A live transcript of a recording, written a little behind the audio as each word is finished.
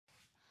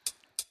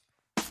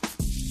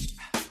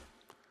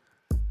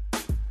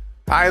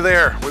Hi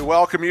there. We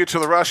welcome you to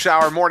the Rush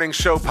Hour Morning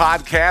Show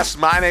podcast.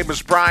 My name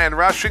is Brian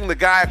Rushing. The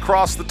guy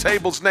across the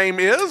table's name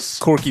is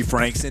Corky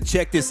Franks. And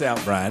check this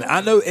out, Brian. I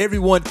know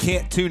everyone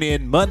can't tune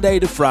in Monday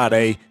to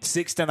Friday,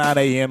 6 to 9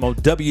 a.m. on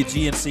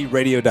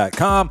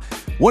WGNCradio.com,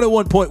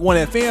 101.1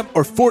 FM,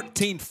 or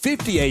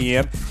 1450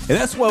 a.m. And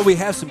that's why we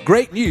have some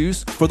great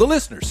news for the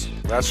listeners.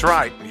 That's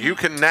right. You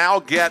can now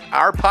get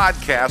our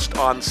podcast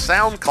on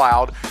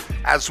SoundCloud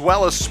as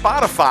well as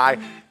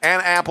Spotify and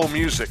Apple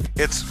Music.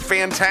 It's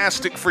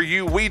fantastic for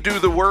you. We do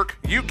the work.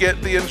 You get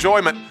the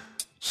enjoyment.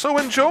 So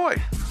enjoy.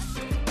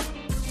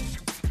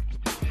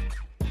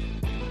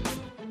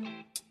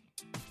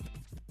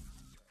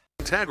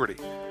 Integrity.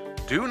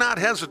 Do not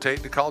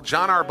hesitate to call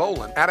John R.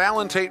 Bolin at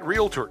Allen Tate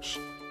Realtors.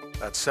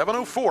 That's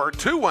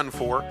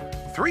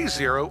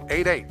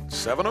 704-214-3088.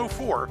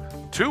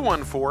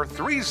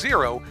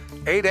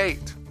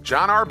 704-214-3088.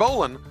 John R.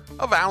 Bolin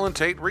of Allen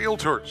Tate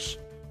Realtors.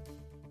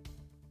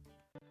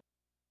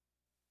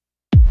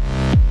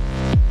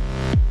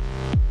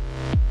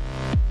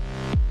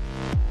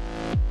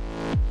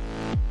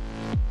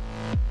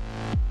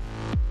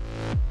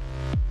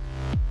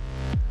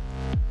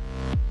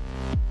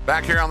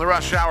 Back here on the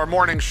Rush Hour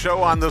Morning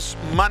Show on this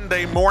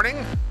Monday morning,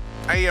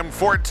 AM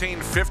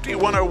 1450,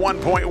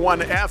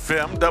 101.1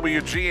 FM,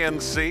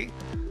 WGNC.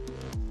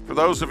 For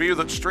those of you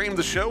that stream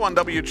the show on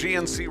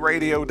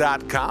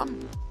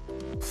WGNCradio.com,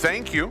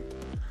 thank you.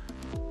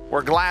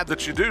 We're glad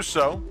that you do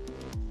so.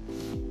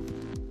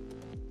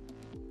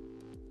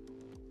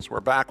 So we're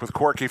back with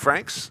Corky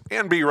Franks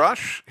and B.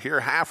 Rush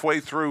here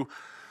halfway through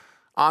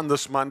on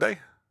this Monday.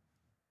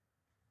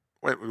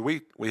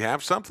 Wait, we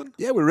have something?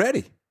 Yeah, we're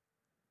ready.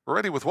 We're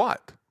ready with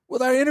what?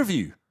 With our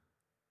interview.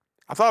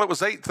 I thought it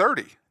was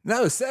 8:30.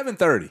 No,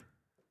 7:30.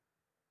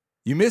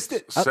 You missed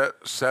it?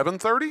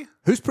 7:30?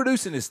 Who's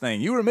producing this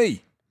thing? You or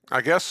me?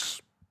 I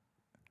guess.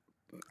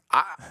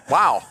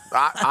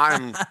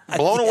 I'm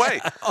blown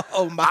away.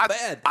 Oh, my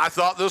bad. I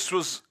thought this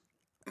was.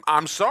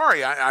 I'm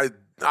sorry. I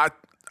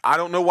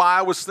don't know why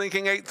I was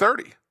thinking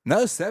 8:30.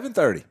 No,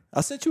 7:30.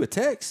 I sent you a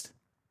text.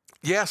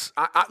 Yes.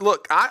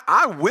 Look.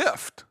 I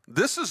whiffed.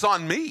 This is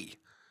on me.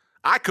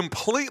 I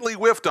completely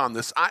whiffed on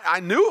this. I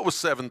knew it was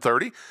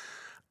 7:30.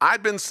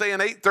 I'd been saying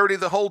 8:30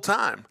 the whole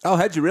time. Oh,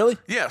 had you really?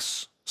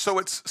 Yes. So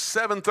it's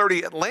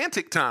 7:30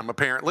 Atlantic time,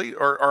 apparently,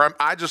 or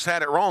I just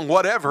had it wrong.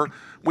 Whatever.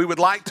 We would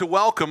like to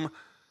welcome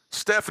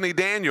Stephanie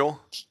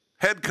Daniel,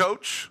 head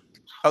coach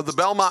of the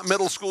Belmont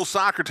Middle School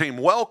soccer team.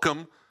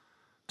 Welcome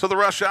to the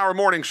Rush Hour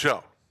Morning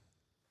Show.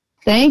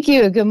 Thank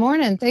you. Good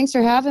morning. Thanks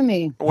for having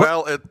me.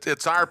 Well,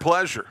 it's our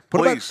pleasure.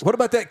 Please. What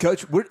about that,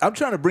 Coach? I'm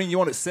trying to bring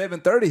you on at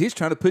 7:30. He's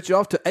trying to put you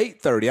off to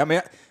 8:30. I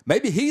mean,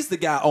 maybe he's the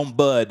guy on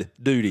Bud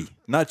duty,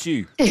 not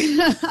you.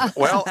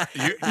 Well,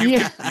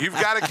 you've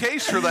got a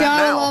case for that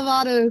Gotta now.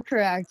 love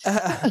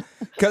autocorrect.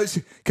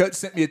 Coach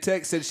sent me a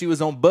text, said she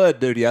was on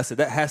Bud duty. I said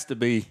that has to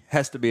be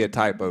a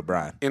typo,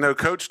 Brian. You know,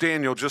 Coach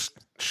Daniel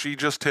she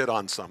just hit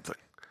on something.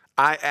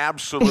 I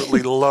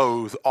absolutely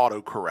loathe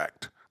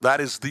autocorrect. That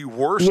is the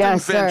worst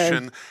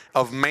invention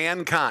of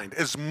mankind.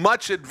 As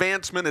much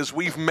advancement as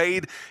we've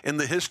made in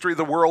the history of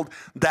the world,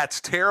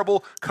 that's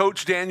terrible.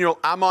 Coach Daniel,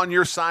 I'm on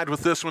your side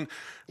with this one.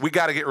 We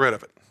got to get rid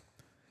of it.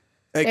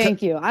 Hey,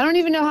 Thank you. I don't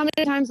even know how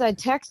many times I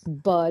text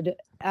Bud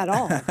at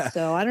all.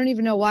 So I don't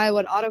even know why I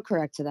would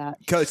autocorrect to that.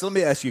 Coach, let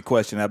me ask you a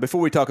question now. Before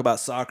we talk about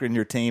soccer and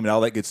your team and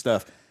all that good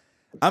stuff,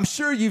 I'm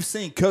sure you've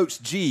seen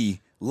Coach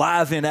G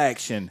live in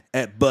action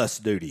at bus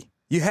duty.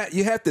 You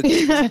have to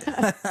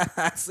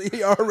see,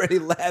 you're already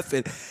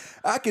laughing.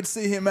 I can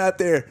see him out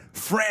there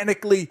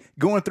frantically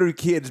going through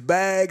kids'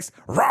 bags.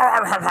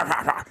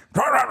 How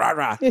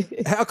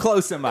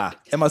close am I?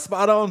 Am I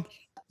spot on?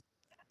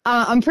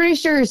 I'm pretty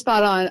sure you're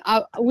spot on.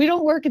 We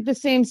don't work at the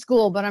same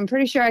school, but I'm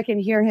pretty sure I can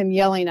hear him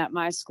yelling at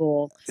my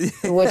school,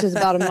 which is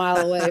about a mile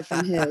away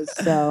from his.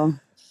 So,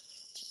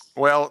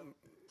 well,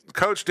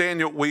 Coach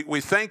Daniel,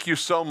 we thank you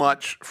so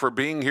much for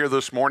being here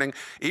this morning.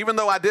 Even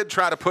though I did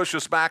try to push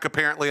us back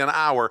apparently an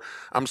hour,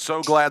 I'm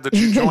so glad that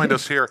you joined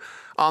us here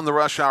on the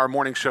Rush Hour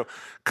Morning Show.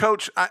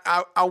 Coach,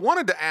 I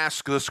wanted to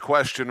ask this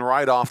question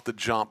right off the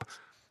jump.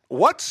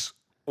 What's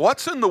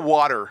in the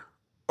water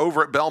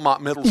over at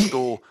Belmont Middle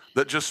School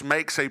that just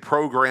makes a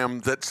program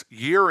that's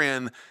year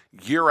in,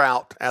 year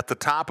out at the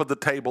top of the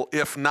table,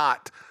 if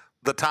not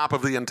the top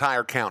of the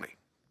entire county?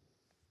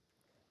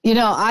 you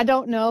know, I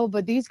don't know,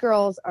 but these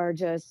girls are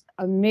just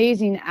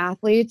amazing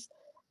athletes.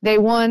 They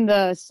won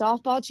the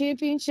softball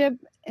championship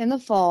in the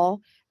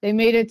fall. They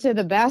made it to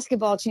the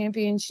basketball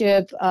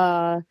championship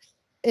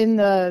in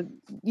the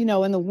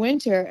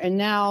winter, and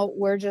now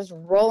we're just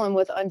rolling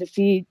with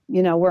undefeated.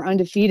 We're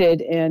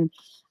undefeated, and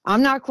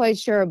I'm not quite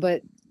sure,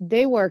 but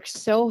they work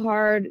so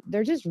hard.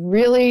 They're just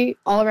really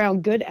all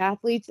around good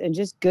athletes and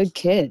just good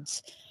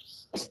kids.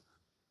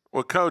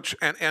 Well, Coach,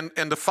 and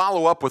to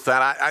follow up with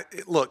that, I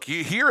look,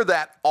 you hear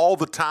that all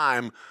the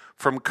time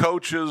from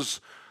coaches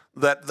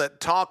that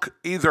talk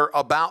either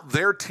about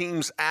their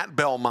teams at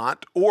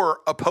Belmont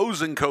or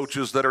opposing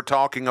coaches that are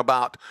talking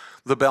about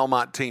the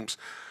Belmont teams.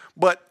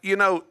 But,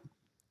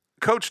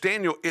 Coach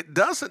Daniel, it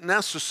doesn't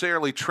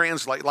necessarily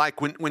translate. Like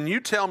when you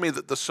tell me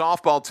that the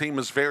softball team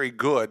is very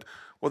good,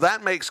 well,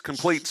 that makes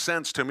complete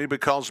sense to me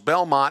because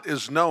Belmont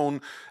is known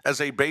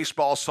as a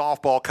baseball,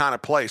 softball kind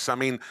of place. I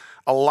mean,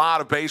 a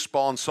lot of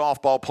baseball and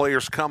softball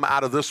players come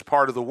out of this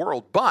part of the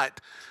world,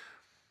 but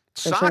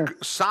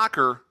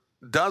soccer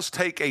does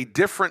take a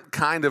different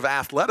kind of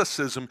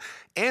athleticism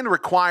and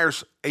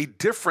requires a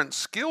different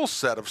skill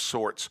set of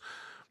sorts.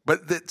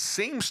 But it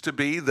seems to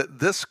be that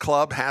this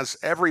club has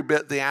every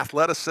bit the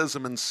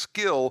athleticism and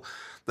skill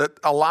that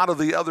a lot of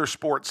the other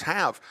sports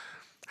have.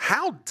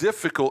 How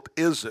difficult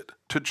is it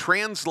to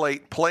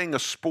translate playing a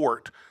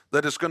sport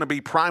that is going to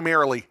be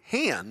primarily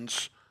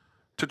hands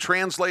to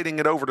translating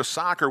it over to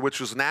soccer,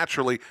 which is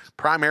naturally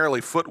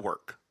primarily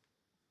footwork?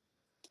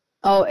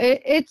 Oh,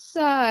 it's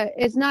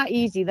not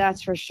easy,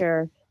 that's for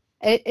sure.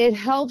 It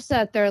helps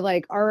that they're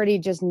like already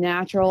just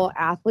natural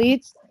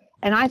athletes.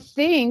 And I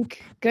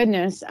think,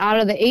 goodness, out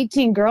of the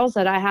 18 girls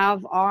that I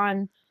have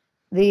on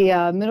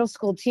the middle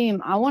school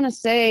team, I want to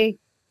say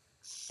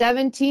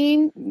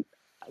 17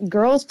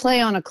 girls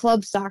play on a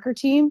club soccer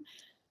team.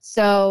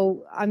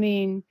 So, I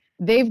mean,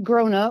 they've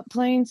grown up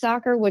playing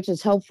soccer, which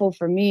is helpful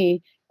for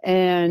me.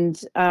 And,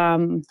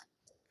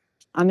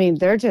 I mean,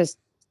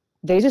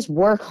 they just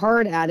work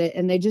hard at it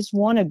and they just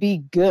want to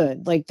be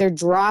good. Like their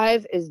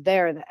drive is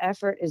there. The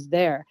effort is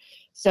there.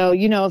 So,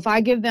 if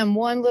I give them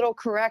one little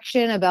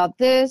correction about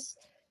this,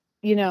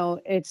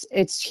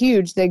 it's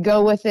huge. They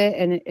go with it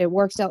and it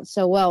works out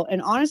so well.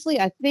 And honestly,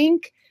 I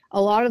think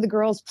a lot of the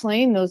girls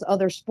playing those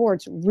other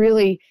sports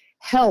really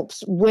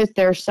helps with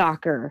their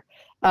soccer,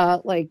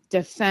 like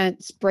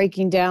defense,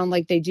 breaking down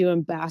like they do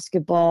in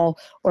basketball,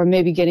 or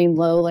maybe getting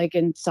low like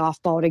in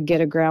softball to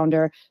get a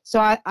grounder. So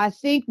I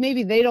think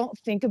maybe they don't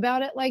think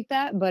about it like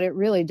that, but it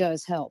really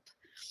does help.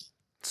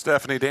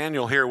 Stephanie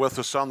Daniel here with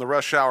us on the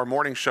Rush Hour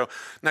Morning Show.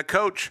 Now,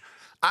 Coach,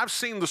 I've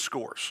seen the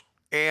scores,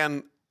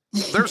 and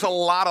there's a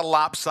lot of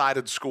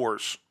lopsided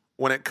scores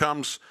when it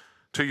comes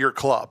to your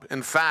club.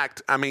 In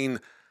fact, I mean,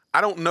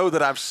 I don't know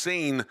that I've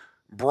seen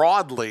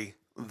broadly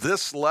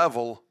this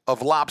level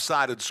of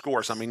lopsided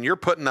scores. I mean, you're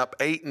putting up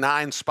 8,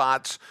 9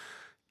 spots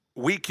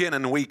week in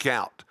and week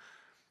out.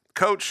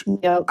 Coach,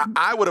 Yep.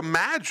 I would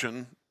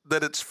imagine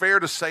that it's fair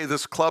to say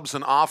this club's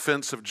an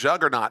offensive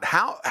juggernaut.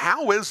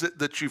 How is it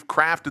that you've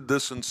crafted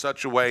this in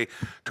such a way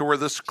to where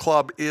this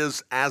club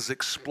is as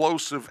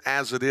explosive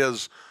as it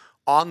is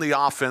on the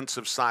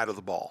offensive side of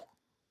the ball?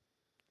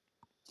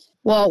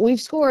 Well, we've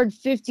scored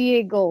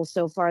 58 goals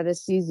so far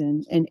this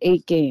season in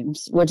 8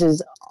 games, which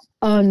is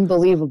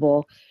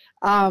unbelievable.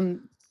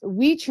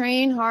 We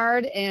train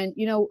hard, and,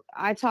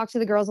 I talk to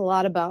the girls a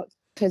lot about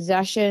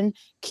possession,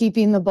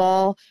 keeping the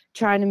ball,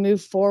 trying to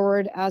move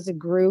forward as a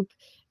group,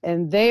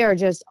 and they are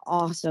just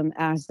awesome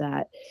as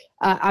that.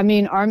 I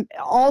mean,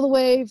 all the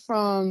way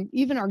from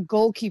even our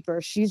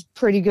goalkeeper, she's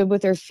pretty good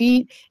with her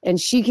feet, and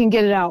she can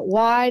get it out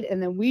wide,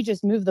 and then we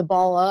just move the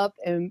ball up,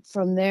 and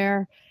from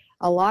there,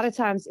 a lot of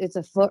times it's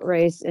a foot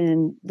race,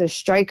 and the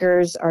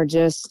strikers are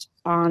just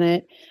on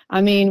it. I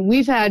mean,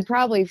 we've had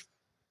probably,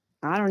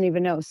 I don't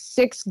even know,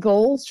 6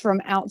 goals from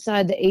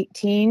outside the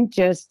 18.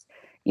 Just,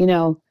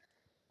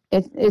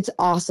 it's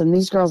awesome.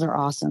 These girls are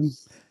awesome.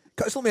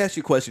 Coach, let me ask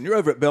you a question. You're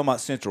over at Belmont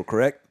Central,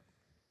 correct?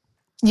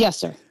 Yes,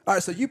 sir. All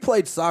right, so you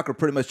played soccer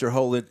pretty much your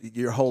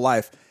whole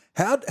life.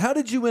 How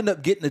did you end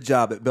up getting a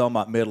job at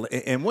Belmont Middle?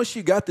 And once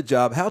you got the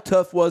job, how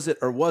tough was it,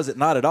 or was it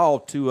not at all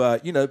to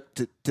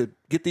to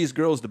get these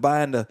girls to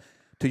buy into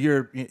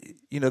your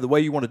the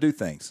way you want to do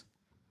things?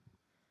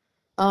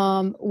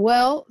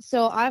 Well,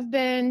 so I've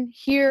been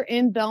here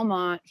in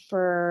Belmont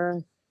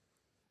for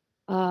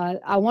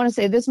I want to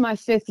say this is my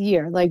 5th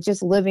year, like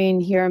just living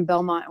here in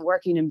Belmont and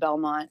working in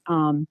Belmont.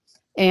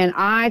 And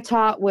I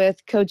taught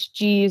with Coach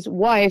G's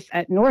wife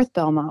at North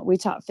Belmont. We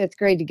taught 5th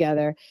grade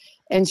together.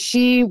 And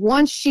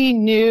once she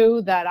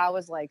knew that I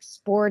was like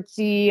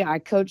sportsy, I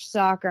coached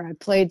soccer, I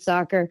played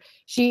soccer,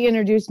 she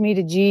introduced me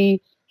to G.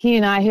 He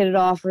and I hit it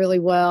off really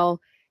well.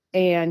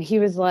 And he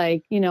was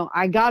like,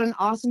 I got an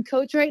awesome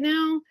coach right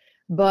now,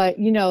 but,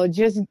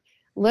 just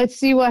let's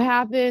see what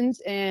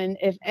happens. And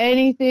if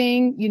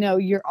anything,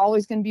 you're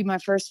always going to be my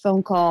first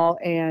phone call.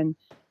 And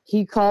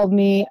he called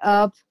me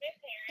up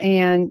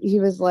and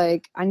he was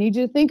like, I need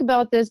you to think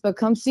about this, but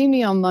come see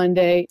me on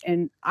Monday.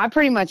 And I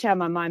pretty much had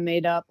my mind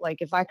made up.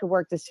 Like if I could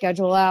work the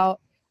schedule out,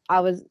 I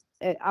was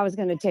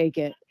going to take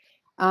it.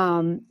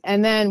 And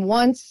then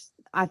once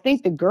I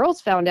think the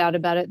girls found out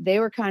about it, they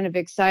were kind of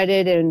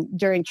excited. And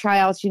during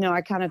tryouts,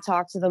 I kind of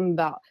talked to them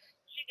about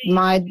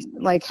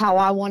how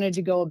I wanted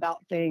to go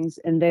about things,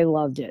 and they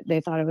loved it.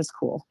 They thought it was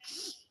cool.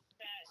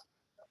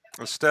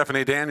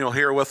 Stephanie Daniel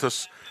here with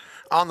us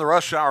on the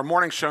Rush Hour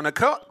Morning Show. Now,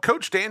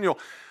 Coach Daniel,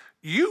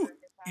 you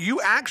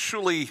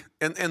actually,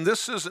 and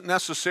this isn't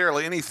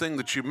necessarily anything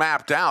that you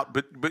mapped out,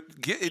 but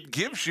it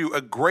gives you a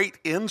great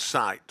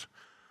insight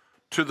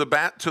to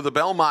the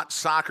Belmont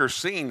soccer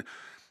scene.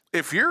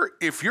 If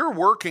you're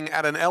working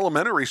at an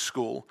elementary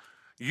school,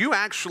 you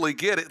actually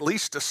get at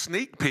least a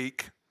sneak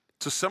peek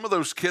to some of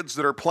those kids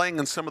that are playing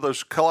in some of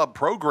those club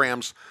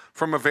programs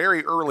from a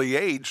very early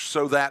age,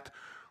 so that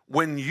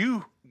when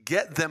you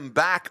get them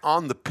back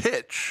on the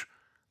pitch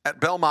at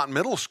Belmont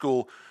Middle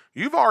School,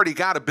 you've already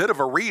got a bit of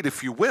a read,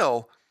 if you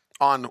will,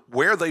 on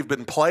where they've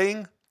been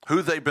playing,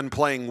 who they've been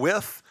playing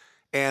with,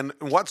 and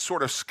what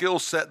sort of skill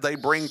set they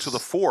bring to the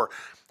fore.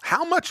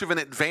 How much of an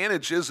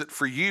advantage is it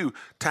for you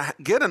to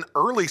get an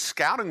early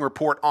scouting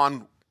report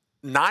on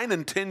 9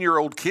 and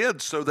 10-year-old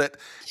kids, so that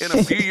in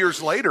a few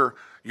years later,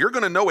 you're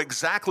going to know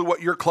exactly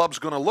what your club's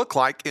going to look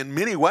like in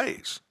many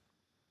ways?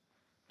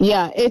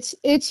 Yeah,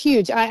 it's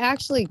huge. I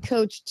actually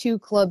coach 2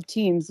 club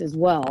teams as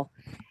well.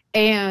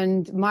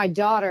 And my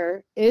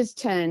daughter is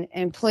 10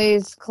 and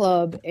plays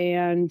club,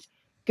 and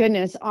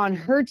goodness, on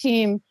her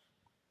team,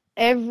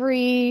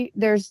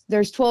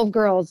 there's 12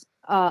 girls,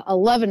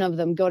 11 of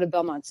them go to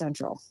Belmont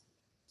Central.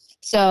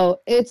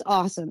 So it's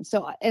awesome.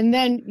 So, and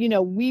then,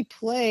 we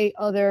play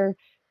other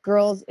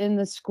girls in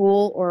the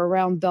school or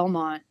around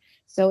Belmont.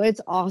 So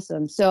it's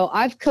awesome. So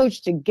I've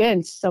coached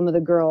against some of the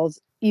girls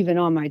even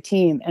on my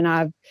team, and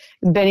I've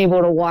been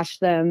able to watch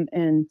them,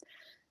 and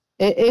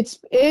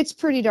it's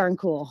pretty darn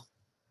cool.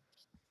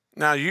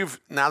 Now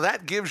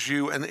that gives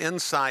you an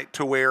insight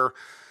to where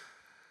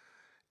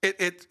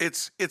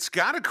it's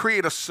got to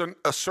create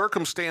a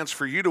circumstance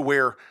for you to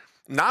where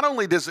not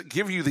only does it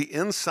give you the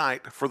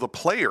insight for the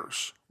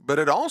players, but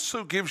it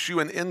also gives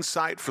you an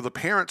insight for the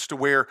parents, to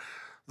where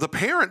the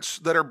parents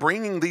that are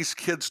bringing these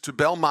kids to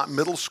Belmont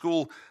Middle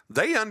School,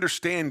 they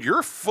understand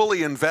you're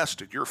fully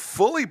invested, you're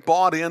fully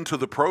bought into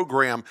the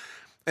program,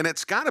 and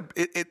it's got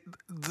to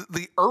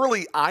the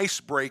early ice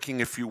breaking,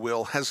 if you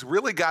will, has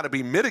really got to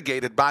be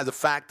mitigated by the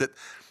fact that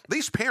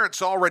these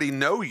parents already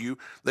know you.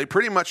 They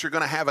pretty much are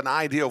going to have an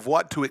idea of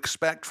what to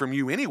expect from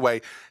you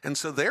anyway, and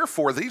so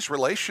therefore these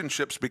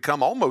relationships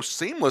become almost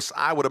seamless,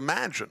 I would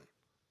imagine.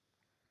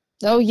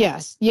 Oh,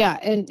 yes. Yeah.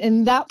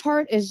 And that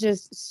part is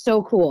just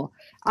so cool.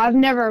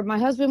 My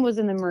husband was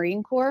in the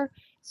Marine Corps,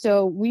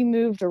 so we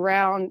moved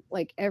around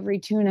like every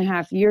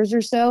 2.5 years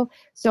or so.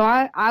 So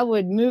I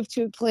would move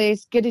to a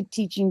place, get a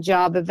teaching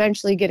job,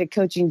 eventually get a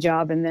coaching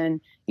job, and then,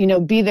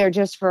 be there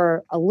just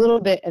for a little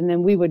bit, and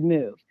then we would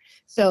move.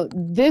 So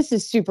this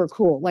is super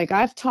cool. Like,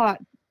 I've taught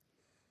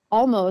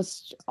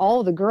almost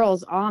all the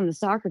girls on the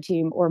soccer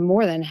team, or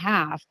more than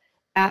half,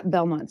 at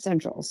Belmont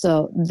Central.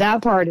 So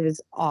that part is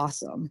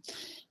awesome.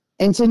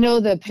 And to know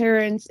the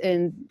parents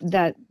and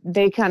that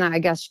they kind of, I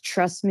guess,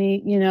 trust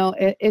me,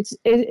 it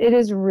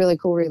is a really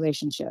cool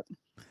relationship.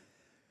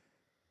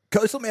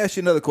 Coach, let me ask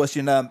you another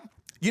question.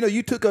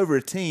 You took over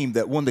a team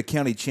that won the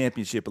county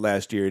championship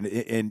last year,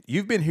 and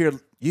you've been here.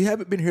 You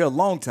haven't been here a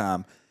long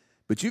time,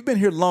 but you've been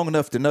here long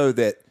enough to know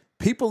that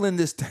people in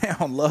this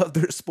town love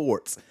their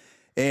sports,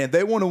 and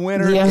they want to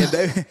win,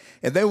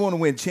 and they want to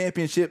win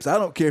championships. I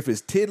don't care if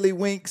it's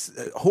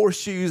tiddlywinks,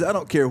 horseshoes. I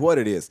don't care what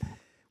it is.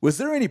 Was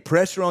there any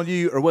pressure on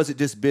you, or was it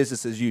just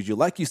business as usual?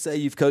 Like you say,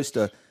 you've coached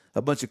a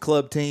bunch of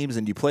club teams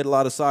and you played a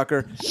lot of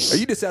soccer. Are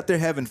you just out there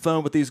having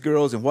fun with these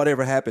girls, and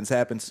whatever happens,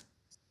 happens?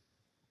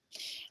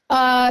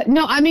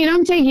 No, I mean,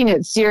 I'm taking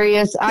it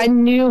serious. I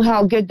knew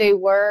how good they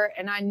were,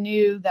 and I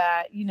knew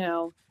that,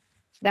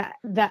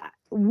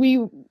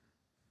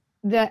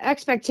 the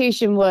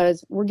expectation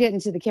was we're getting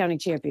to the county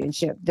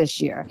championship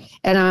this year.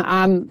 And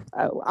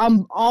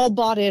I'm all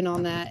bought in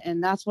on that,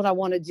 and that's what I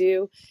want to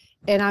do.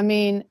 And I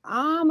mean,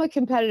 I'm a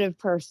competitive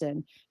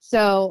person,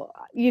 so,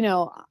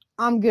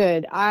 I'm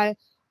good.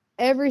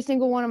 Every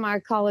single one of my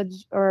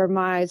college or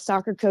my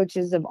soccer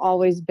coaches have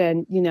always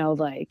been,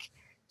 like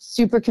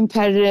super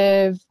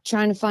competitive,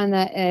 trying to find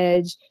that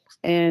edge.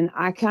 And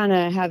I kind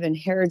of have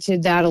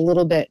inherited that a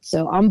little bit.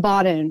 So I'm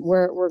bought in.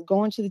 We're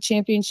going to the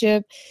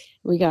championship.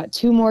 We got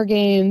 2 more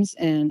games,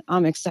 and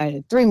I'm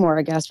excited. 3 more,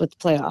 I guess, with the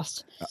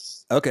playoffs.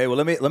 Okay, well,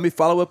 let me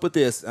follow up with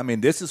this. I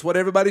mean, this is what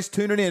everybody's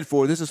tuning in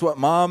for. This is what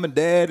Mom and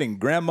Dad and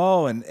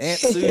Grandma and Aunt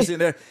Susie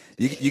and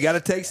you got to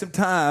take some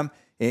time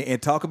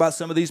and talk about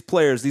some of these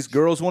players. These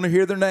girls want to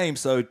hear their names,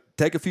 so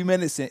take a few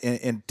minutes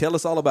and tell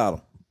us all about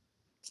them.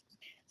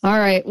 All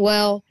right.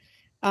 Well,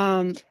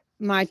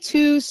 my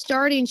 2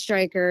 starting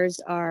strikers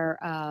are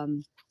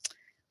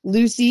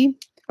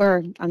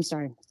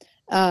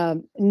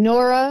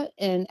Nora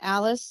and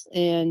Alice,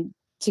 and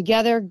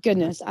together,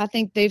 goodness, I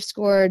think they've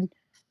scored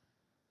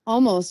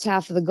almost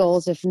half of the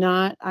goals. If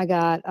not, I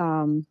got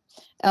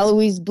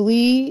Eloise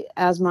Blee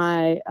as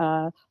my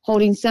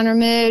holding center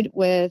mid,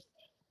 with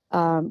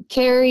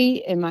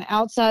Carrie and my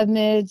outside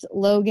mids,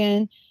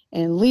 Logan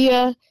and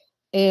Leah.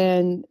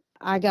 And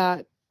I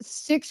got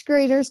 6th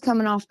graders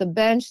coming off the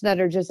bench that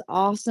are just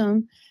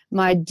awesome.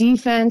 My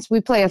defense,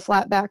 we play a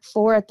flat back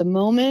 4 at the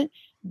moment,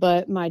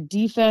 but my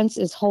defense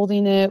is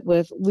holding it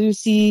with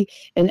Lucy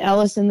and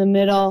Ellis in the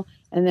middle.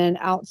 And then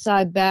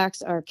outside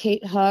backs are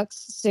Kate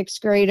Hucks, 6th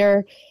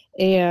grader,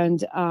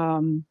 and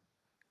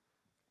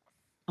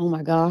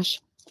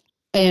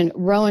and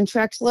Rowan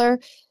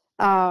Trexler.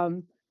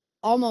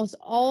 Almost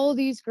all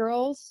these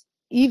girls,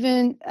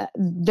 even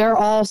they're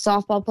all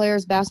softball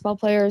players, basketball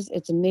players.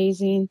 It's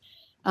amazing.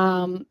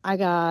 I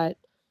got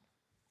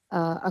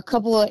a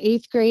couple of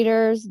 8th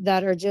graders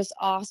that are just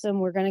awesome.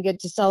 We're going to get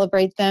to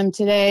celebrate them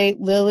today.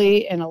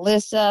 Lily and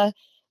Alyssa,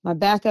 my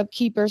backup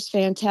keeper's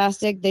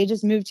fantastic. They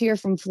just moved here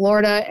from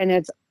Florida, and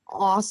it's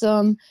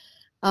awesome.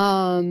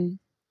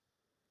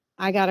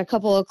 I got a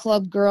couple of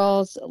club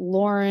girls,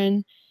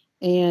 Lauren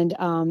and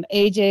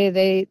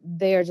AJ.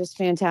 They are just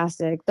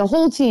fantastic. The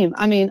whole team.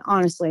 I mean,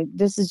 honestly,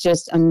 this is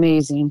just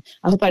amazing.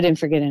 I hope I didn't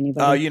forget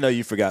anybody. Oh,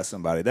 you forgot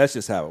somebody. That's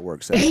just how it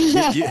works out.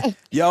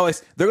 you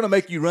always, they're going to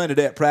make you run to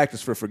that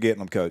practice for forgetting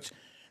them, Coach.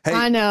 Hey.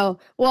 I know.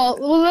 Well,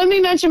 let me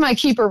mention my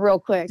keeper real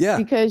quick. Yeah.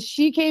 Because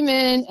she came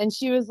in and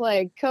she was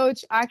like,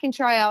 Coach, I can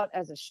try out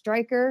as a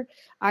striker.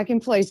 I can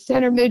play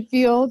center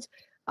midfield.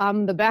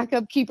 I'm the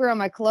backup keeper on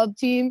my club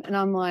team. And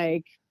I'm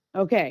like,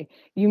 okay,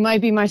 you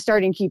might be my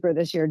starting keeper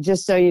this year,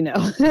 just so you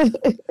know.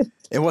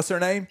 And what's her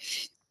name?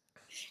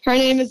 Her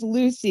name is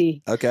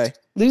Lucy. Okay.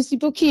 Lucy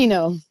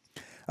Bocchino.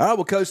 All right,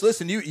 well, Coach,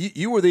 listen,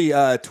 you were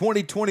the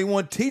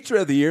 2021 Teacher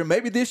of the Year.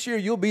 Maybe this year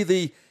you'll be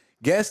the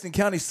Gaston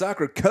County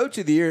Soccer Coach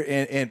of the Year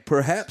and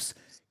perhaps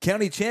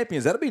County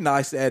Champions. That'd be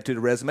nice to add to the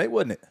resume,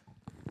 wouldn't it?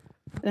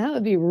 That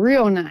would be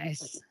real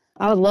nice.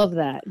 I would love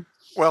that.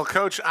 Well,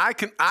 Coach, I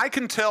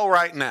can tell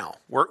right now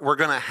we're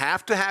going to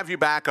have you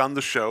back on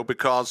the show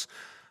because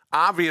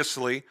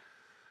obviously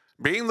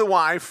being the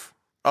wife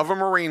of a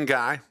Marine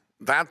guy,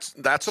 that's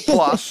a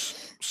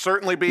plus.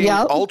 Certainly being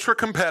ultra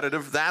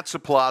competitive, that's a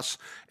plus.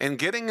 And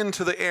getting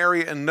into the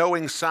area and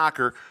knowing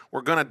soccer,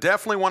 we're going to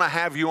definitely want to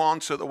have you on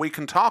so that we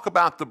can talk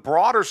about the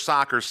broader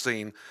soccer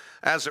scene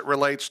as it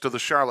relates to the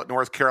Charlotte,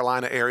 North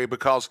Carolina area,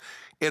 because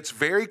it's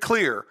very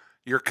clear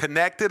you're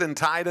connected and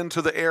tied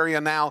into the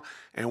area now,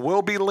 and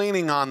we'll be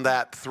leaning on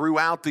that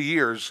throughout the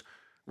years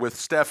with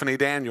Stephanie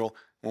Daniel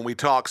when we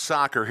talk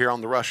soccer here on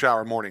the Rush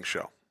Hour Morning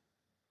Show.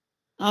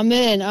 I'm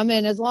in.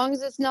 As long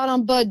as it's not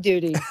on Bud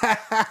duty.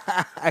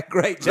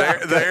 Great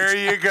job. There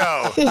you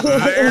go.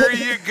 There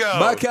you go.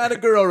 My kind of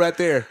girl right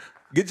there.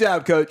 Good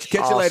job, Coach.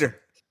 Catch you later.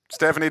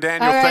 Stephanie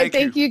Daniel, All right,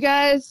 thank you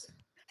guys.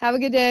 Have a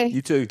good day.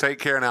 You too. Take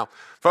care now.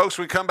 Folks,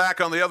 we come back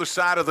on the other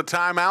side of the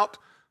timeout.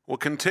 We'll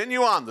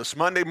continue on this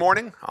Monday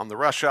morning on the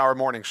Rush Hour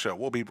Morning Show.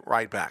 We'll be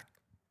right back.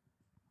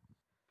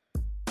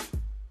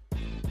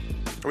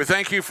 We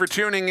thank you for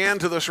tuning in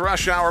to this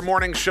Rush Hour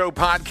Morning Show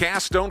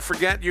podcast. Don't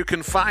forget you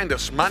can find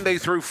us Monday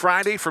through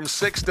Friday from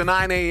 6 to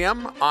 9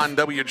 a.m. on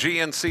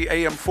WGNC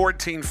AM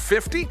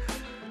 1450,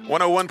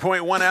 101.1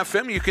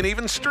 FM. You can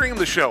even stream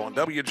the show on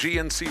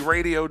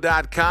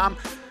WGNCradio.com.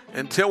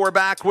 Until we're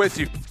back with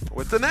you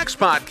with the next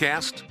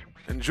podcast,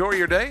 enjoy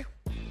your day.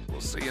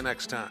 We'll see you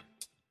next time.